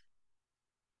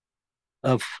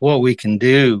of what we can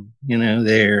do.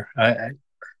 There. I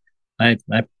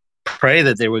pray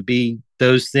that there would be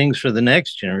those things for the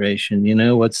next generation.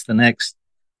 What's the next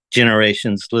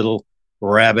generation's little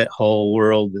rabbit hole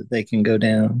world that they can go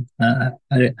down? I'm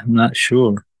not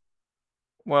sure.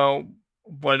 Well,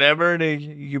 whatever it is,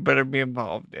 you better be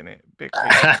involved in it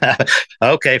because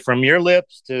Okay, from your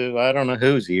lips to I don't know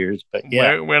whose ears, but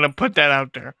yeah, we're gonna put that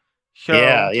out there. So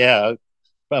yeah.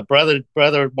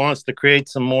 Brother wants to create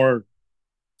some more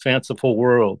fanciful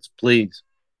worlds, please.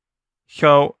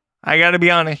 so I gotta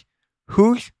be honest.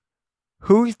 Who's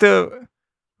who's the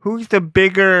who's the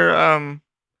bigger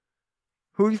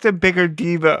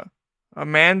diva?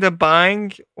 Amanda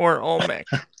Bynes or Olmec?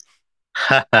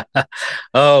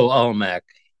 Oh, Olmec.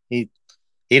 He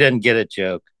doesn't get a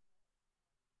joke.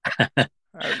 I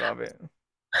love it.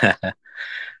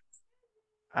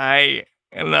 I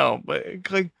know, but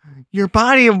like your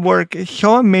body of work is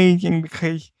so amazing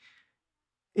because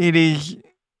it is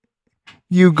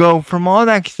you go from all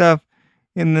that stuff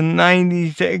in the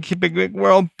 90s to It's a Big Big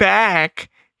World back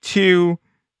to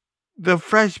the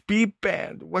Fresh Beat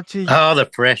Band, Oh, the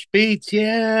Fresh Beats.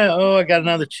 Yeah. Oh, I got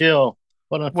another chill.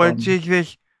 What a which fun.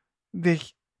 is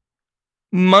this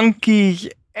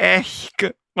monkeys-esque,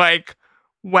 like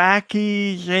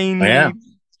wacky, Yeah. zany,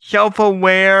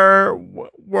 self-aware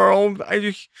world.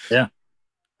 Yeah.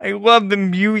 I love the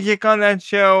music on that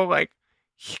show, like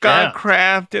Scott Yeah.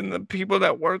 Kraft and the people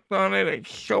that worked on it.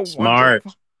 It's so Smart.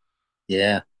 wonderful.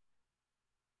 Yeah.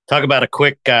 Talk about a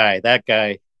quick guy. That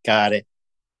guy got it.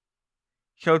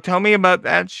 So tell me about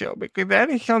that show because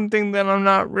that is something that I'm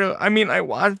not real. I mean, I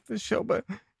watched the show, but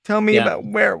tell me Yeah. about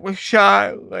where it was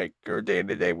shot, like your day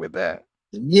to day with that.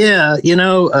 Yeah.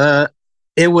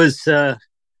 It was,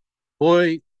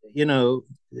 boy, you know,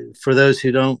 for those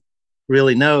who don't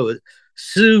really know,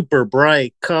 super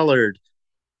bright colored,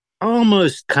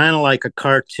 almost kind of like a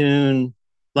cartoon,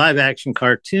 live action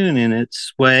cartoon in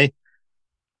its way.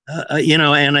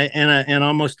 And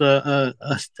almost a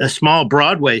small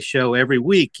Broadway show every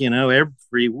week.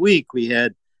 Every week we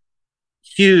had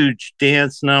huge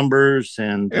dance numbers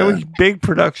and It was big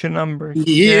production numbers.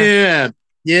 Yeah.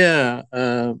 yeah,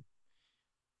 yeah,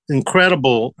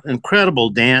 incredible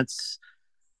dance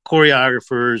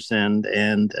choreographers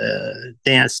and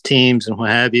dance teams and what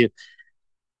have you,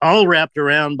 all wrapped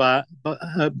around by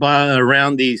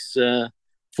around these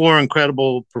four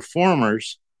incredible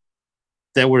performers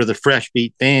that were the Fresh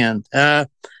Beat Band. That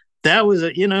was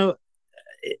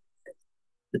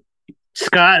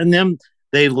Scott and them.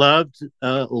 They loved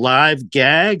live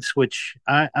gags, which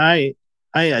I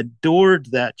adored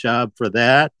that job for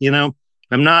that.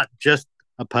 I'm not just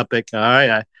a puppet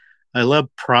guy. I love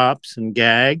props and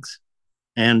gags,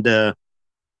 and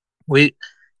we,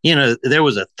 there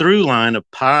was a through line of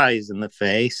pies in the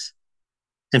face.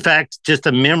 In fact, just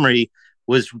a memory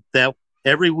was that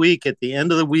every week at the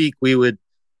end of the week we would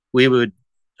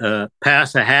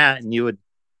pass a hat and you would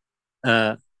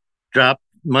uh, drop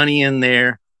money in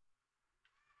there,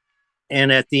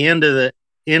 and at the end of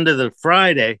the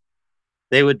Friday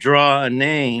they would draw a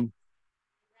name,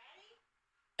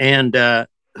 and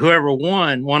whoever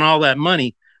won all that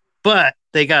money, but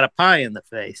they got a pie in the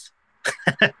face.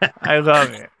 I love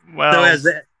it. So Well,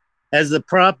 as the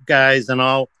prop guys and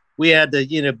all, we had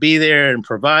to be there and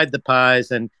provide the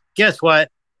pies. And guess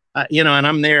what? And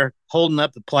I'm there holding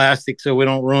up the plastic so we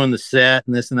don't ruin the set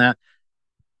and this and that.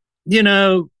 You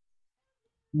know,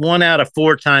 1 out of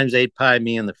 4 times they'd pie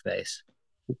me in the face,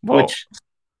 well, which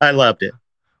I loved it.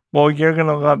 well, you're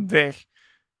gonna love this.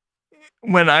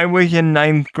 When I was in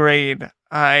ninth grade,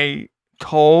 I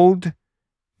told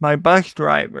my bus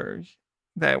drivers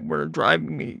that were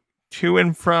driving me to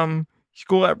and from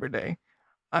school every day.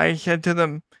 I said to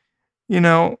them, you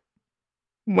know,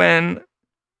 when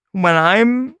when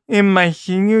I'm in my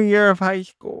senior year of high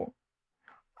school,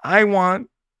 I want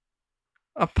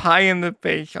a pie in the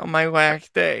face on my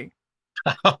last day.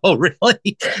 Oh,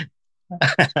 really?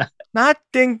 Not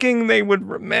thinking they would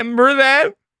remember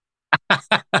that.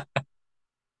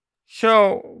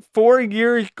 So 4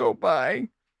 years go by,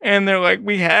 and they're like,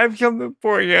 "We have something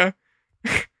for you,"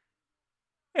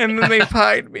 and then they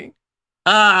pied me.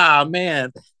 Ah,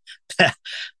 man,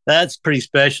 that's pretty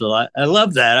special. I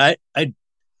love that. And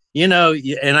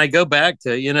I go back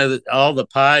to all the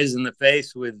pies in the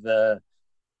face with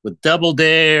Double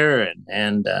Dare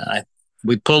and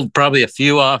we pulled probably a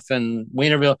few off in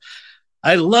Wienerville.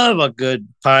 I love a good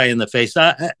pie in the face.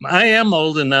 I am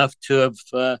old enough to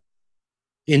have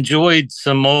enjoyed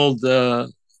some old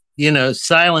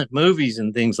silent movies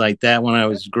and things like that when I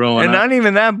was growing And up. not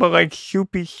even that, but like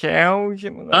soupy shells.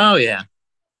 And like, Oh yeah,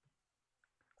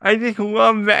 I just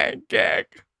love that gag.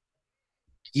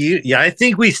 yeah. I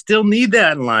think we still need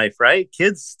that in life, right?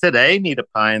 Kids today need a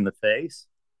pie in the face.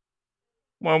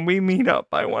 When we meet up,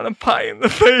 I want a pie in the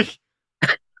face.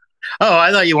 Oh,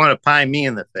 I thought you want to pie me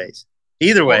in the face.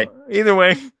 Either way, Well, either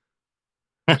way,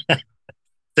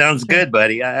 sounds good,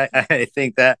 buddy. I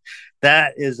think that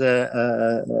is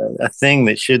a thing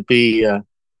that should be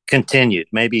continued.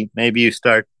 Maybe you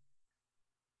start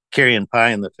carrying pie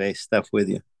in the face stuff with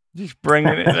you. just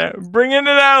bringing it out. Bringing it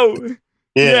out.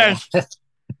 Yeah, Yes.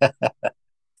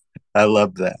 I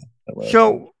love that. I love that.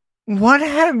 So, what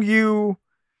have you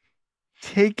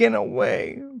taken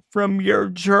away from your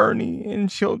journey in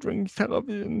children's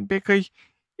television? Because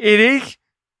it is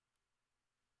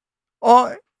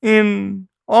all in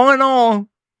all,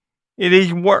 it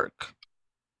is work.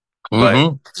 But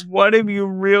Mhm. what have you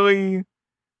really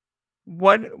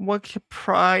what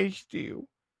surprised you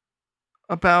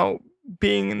about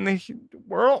being in this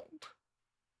world?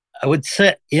 I would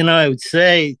say,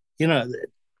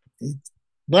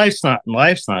 life's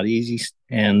not easy,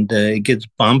 and it gets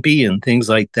bumpy and things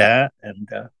like that. And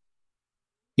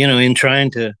in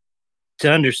trying to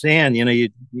understand, you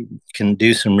can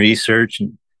do some research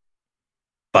and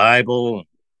Bible,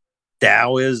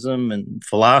 Taoism, and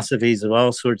philosophies of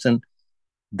all sorts, and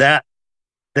that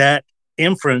that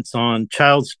inference on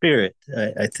child spirit,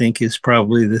 I think, is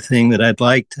probably the thing that I'd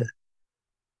like to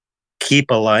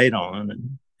keep a light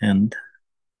on and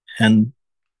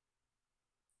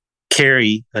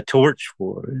carry a torch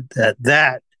for.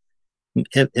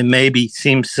 It maybe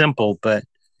seems simple, but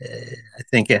I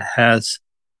think it has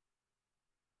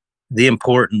the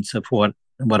importance of what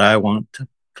I want to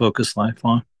focus life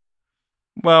on.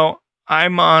 Well,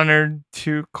 I'm honored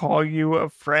to call you a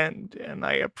friend, and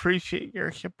I appreciate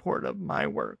your support of my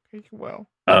work as well.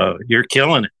 Oh, you're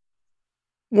killing it.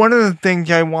 One of the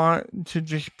things I want to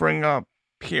just bring up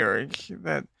here is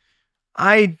that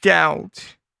I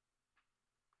doubt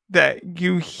that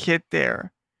you sit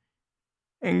there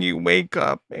and you wake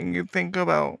up and you think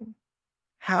about,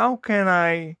 how can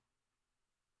I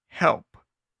help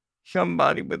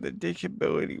somebody with a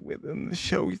disability within the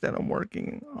shows that I'm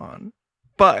working on?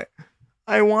 But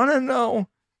I want to know,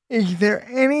 is there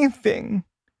anything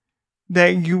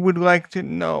that you would like to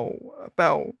know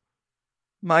about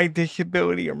my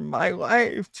disability or my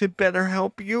life to better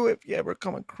help you if you ever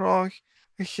come across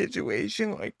a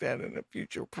situation like that in a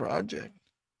future project?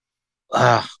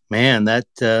 Ah, man,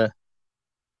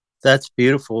 that's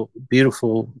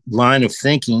beautiful line of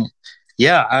thinking.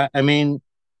 Yeah, I mean,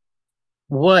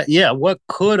 what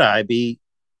could I be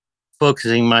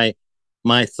focusing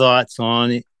my thoughts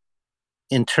on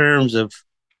in terms of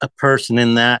a person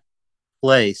in that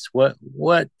place?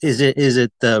 What is it? Is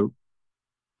it the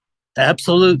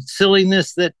absolute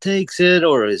silliness that takes it,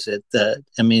 or is it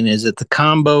is it the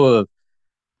combo of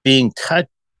being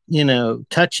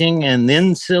touching and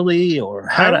then silly, or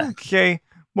how I to? would say,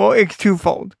 well, it's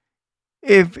twofold.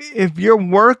 If you're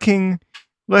working,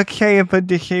 let's say if a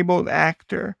disabled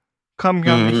actor comes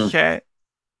on the Mhm. set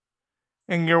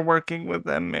and you're working with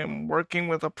them and working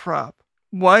with a prop,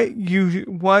 what you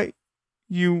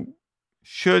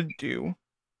should do,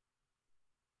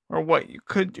 or what you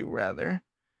could do rather,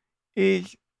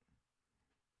 is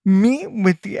meet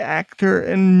with the actor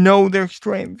and know their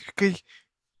strengths. Because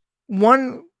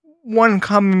one one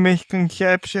common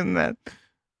misconception that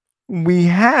we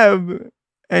have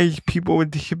as people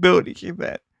with disabilities is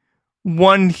that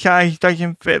one size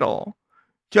doesn't fit all.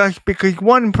 Just because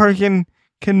one person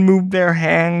can move their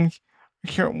hands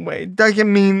a certain way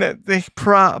doesn't mean that this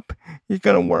prop is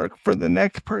going to work for the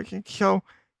next person. So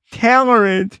tailor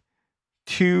it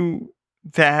to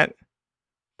that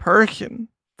person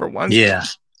for one thing. Yeah,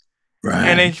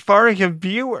 And right. as far as a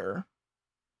viewer,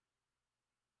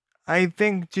 I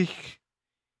think just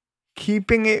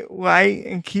keeping it light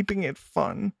and keeping it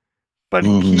fun, but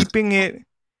Mhm.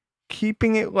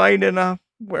 keeping it light enough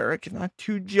where it's not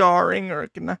too jarring, or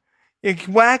it's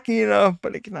wacky enough,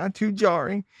 but it's not too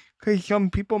jarring. Because some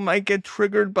people might get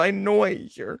triggered by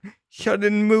noise or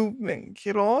sudden movements.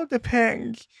 It all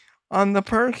depends on the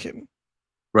person.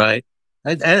 Right.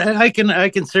 I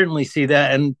can certainly see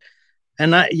that,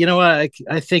 and I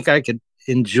think I could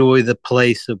enjoy the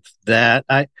place of that.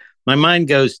 My mind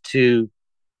goes to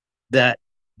that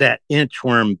that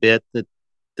inchworm bit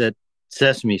that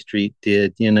Sesame Street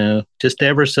did. Just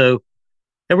ever so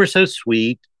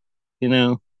sweet. You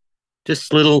know,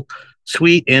 just little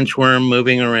sweet inchworm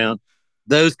moving around.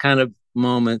 Those kind of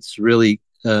moments really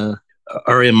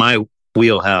are in my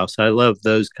wheelhouse. I love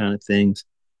those kind of things.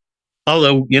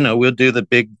 Although we'll do the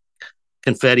big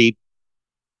confetti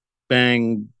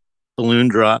bang balloon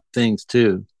drop things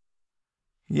too.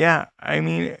 Yeah, I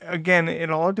mean, again, it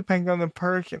all depends on the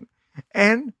person.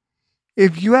 And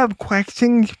if you have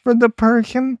questions for the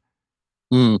person,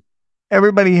 Mm,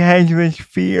 everybody has this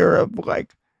fear of,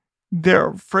 like,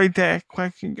 they're afraid to ask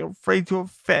questions, they're afraid to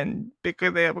offend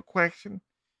because they have a question.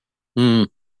 mm,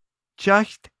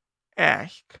 Just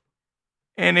ask.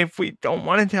 And if we don't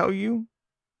want to tell you,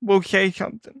 we'll say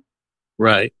something.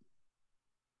 right.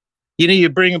 You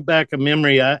bring back a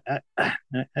memory. I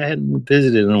hadn't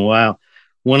visited in a while.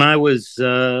 When I was,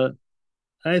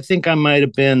 I think I might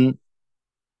have been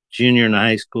junior in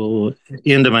high school,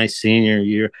 into my senior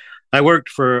year. I worked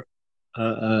for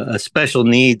a special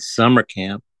needs summer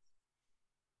camp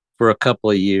for a couple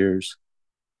of years,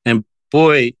 and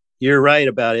boy, you're right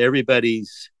about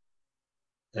everybody's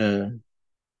uh,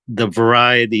 the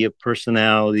variety of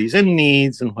personalities and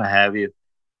needs and what have you.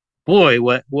 Boy,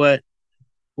 what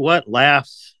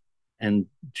laughs and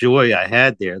joy I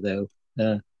had there, though.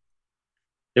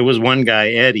 There was one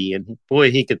guy, Eddie, and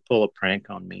boy, he could pull a prank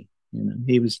on me.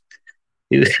 He was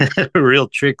he was a real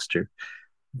trickster.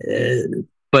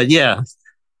 But yeah,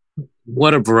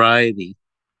 what a variety.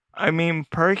 I mean,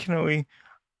 personally,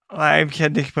 I've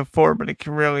said this before, but it's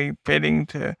really fitting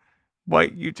to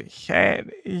what you just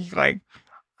said. It's like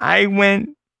I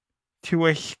went to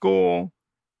a school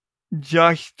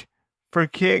just for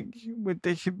kids with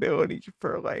disabilities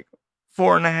for like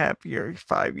 4.5 years,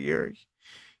 5 years.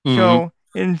 Hmm. So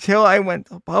until I went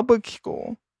to public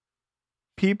school,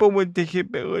 people with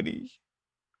disabilities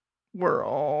were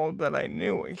all that I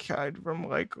knew aside from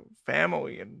like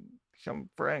family and some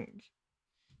friends.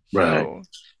 Right. So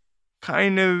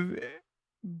kind of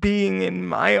being in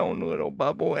my own little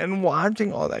bubble and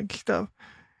watching all that stuff.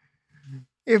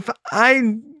 If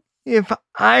I if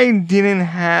I didn't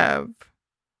have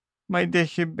my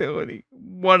disability,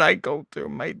 what I go through,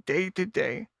 my day to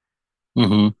day,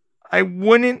 Hmm. I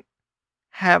wouldn't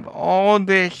have all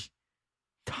this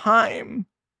time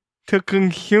to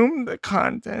consume the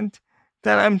content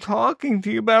that I'm talking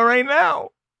to you about right now.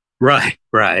 Right.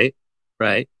 Right.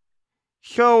 Right.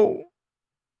 So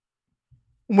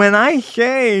when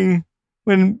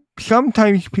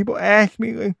sometimes people ask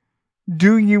me, like,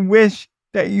 do you wish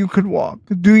that you could walk?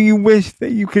 Do you wish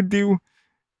that you could do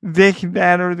this,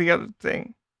 that, or the other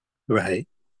thing? Right.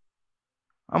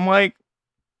 I'm like,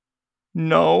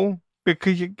 no,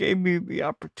 because you gave me the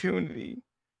opportunity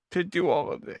to do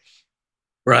all of this.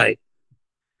 Right.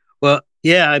 Well,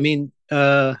 yeah. I mean,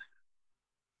 there's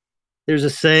a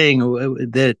saying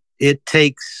that it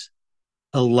takes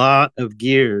a lot of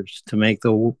gears to make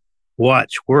the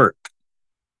watch work,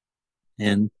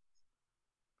 and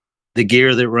the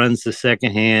gear that runs the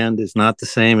second hand is not the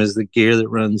same as the gear that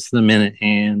runs the minute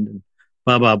hand, and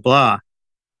blah blah blah.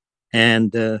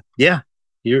 And yeah,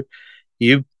 you're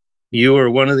you you are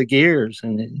one of the gears,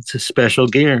 and it's a special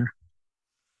gear.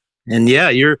 And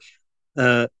yeah,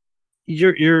 uh,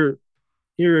 you're you're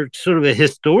you're sort of a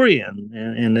historian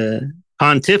and a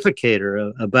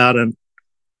pontificator about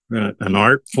an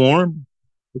art form.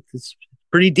 It's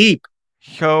pretty deep.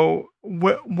 So,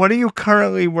 what are you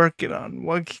currently working on?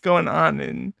 What's going on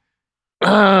in?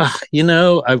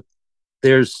 I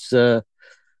there's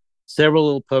several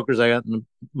little pokers I got in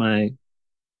my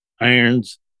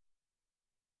irons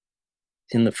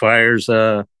in the fires.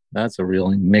 That's a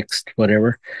really mixed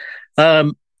whatever.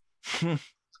 Um,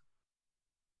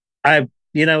 I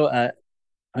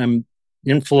I'm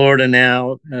in Florida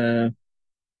now.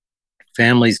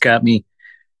 Family's got me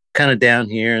kind of down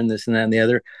here and this and that and the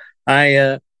other.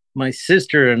 I My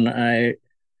sister and I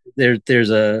there's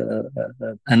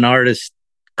an artist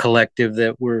collective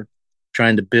that we're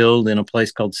trying to build in a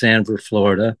place called Sanford,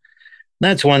 Florida.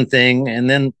 That's one thing, and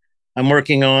then I'm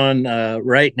working on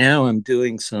right now. I'm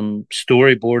doing some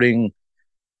storyboarding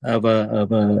of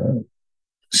a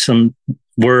some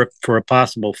work for a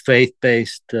possible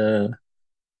faith-based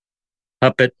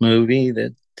puppet movie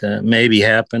that maybe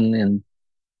happen in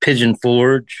Pigeon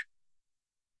Forge,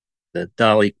 the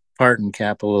Dolly Parton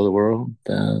capital of the world.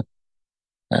 Uh,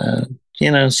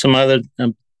 some other,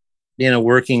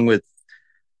 working with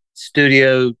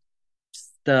studio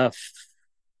stuff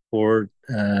for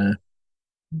a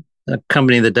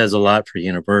company that does a lot for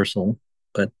Universal.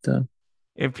 But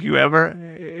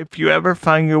If you ever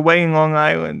find your way in Long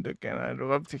Island again, I'd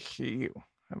love to see you.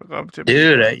 I'd love to meet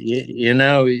dude,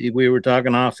 you. we were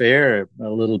talking off air a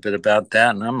little bit about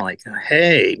that, and I'm like,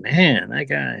 hey, man, that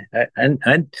guy,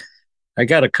 I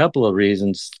got a couple of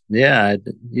reasons. Yeah,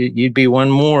 you'd be one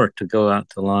more to go out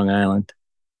to Long Island.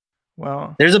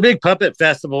 Well, There's a big puppet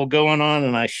festival going on,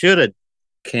 and I should have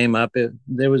came up.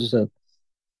 There was a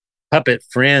puppet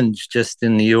fringe just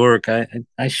in New York.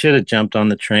 I should have jumped on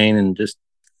the train and just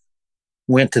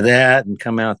went to that and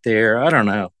come out there. I don't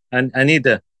know. I need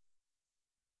to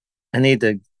I need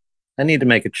to I need to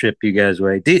make a trip you guys'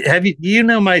 way. Do you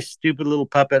know my stupid little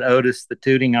puppet Otis the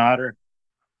tooting otter?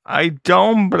 I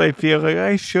don't, but I feel like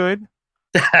I should.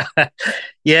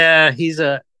 Yeah, he's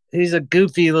a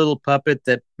goofy little puppet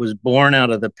that was born out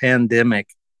of the pandemic.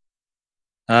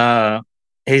 Uh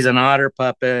he's an otter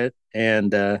puppet,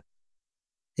 and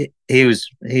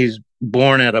he's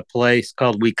born at a place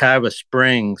called Wekiva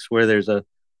Springs, where there's a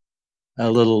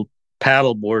little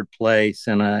paddleboard place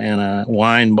and a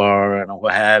wine bar and a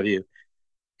what have you.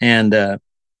 And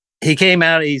he came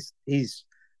out. He's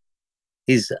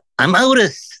I'm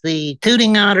Otis, the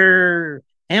tooting otter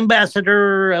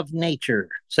ambassador of nature.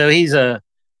 So he's an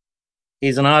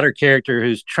otter character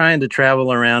who's trying to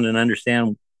travel around and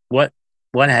understand what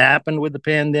what happened with the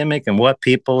pandemic and what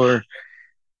people are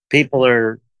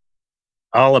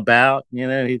all about.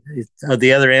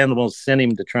 The other animals sent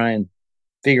him to try and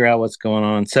figure out what's going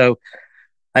on. So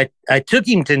I took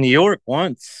him to New York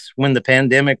once when the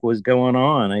pandemic was going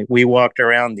on. We walked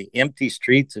around the empty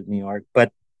streets of New York,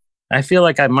 but I feel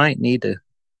like I might need to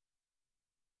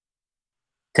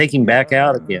take him back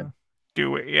out again.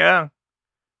 Do it, yeah.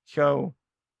 So,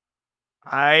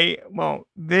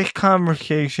 this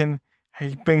conversation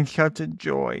has been such a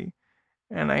joy,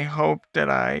 and I hope that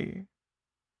I,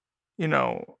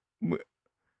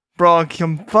 brought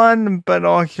some fun, but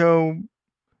also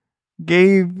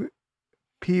gave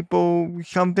people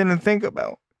something to think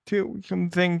about, too. Some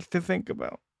things to think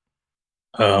about.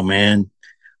 Oh man,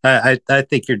 I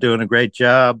think you're doing a great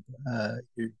job.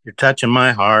 You're touching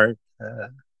my heart,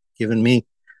 giving me.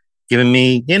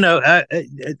 I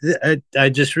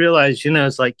just realized,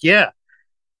 it's like, yeah,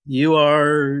 you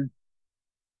are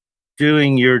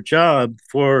doing your job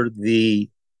for the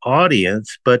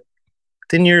audience, but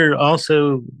then you're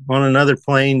also on another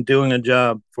plane doing a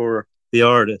job for the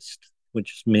artist,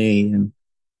 which is me, and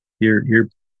you're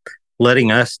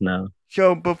letting us know.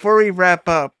 So before we wrap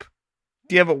up,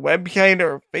 do you have a website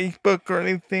or a Facebook or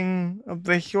anything of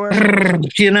this sort?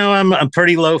 I'm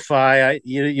pretty lo-fi.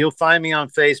 You'll find me on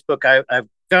Facebook. I've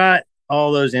got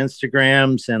all those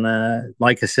Instagrams, and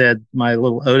like I said, my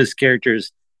little Otis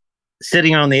character's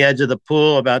sitting on the edge of the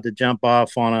pool about to jump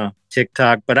off on a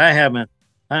TikTok, but I haven't.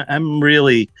 I'm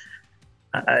really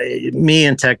me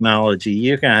and technology.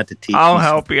 You're gonna have to teach. I'll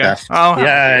help you. Yeah.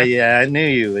 I knew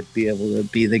you would be able to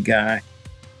be the guy.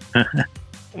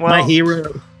 My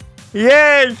hero.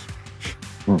 Yes.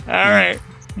 All right.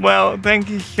 Well, thank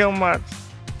you so much.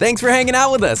 Thanks for hanging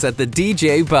out with us at the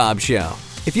DJ Bob Show.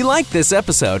 If you liked this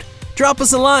episode, drop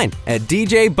us a line at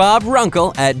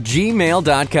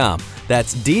djbobrunkle@gmail.com.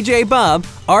 That's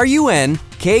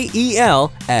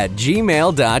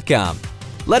djbobrunkel@gmail.com.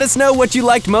 Let us know what you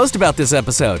liked most about this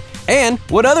episode and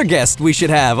what other guests we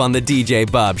should have on the DJ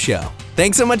Bob Show.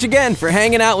 Thanks so much again for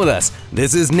hanging out with us.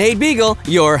 This is Nate Beagle,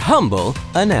 your humble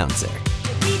announcer.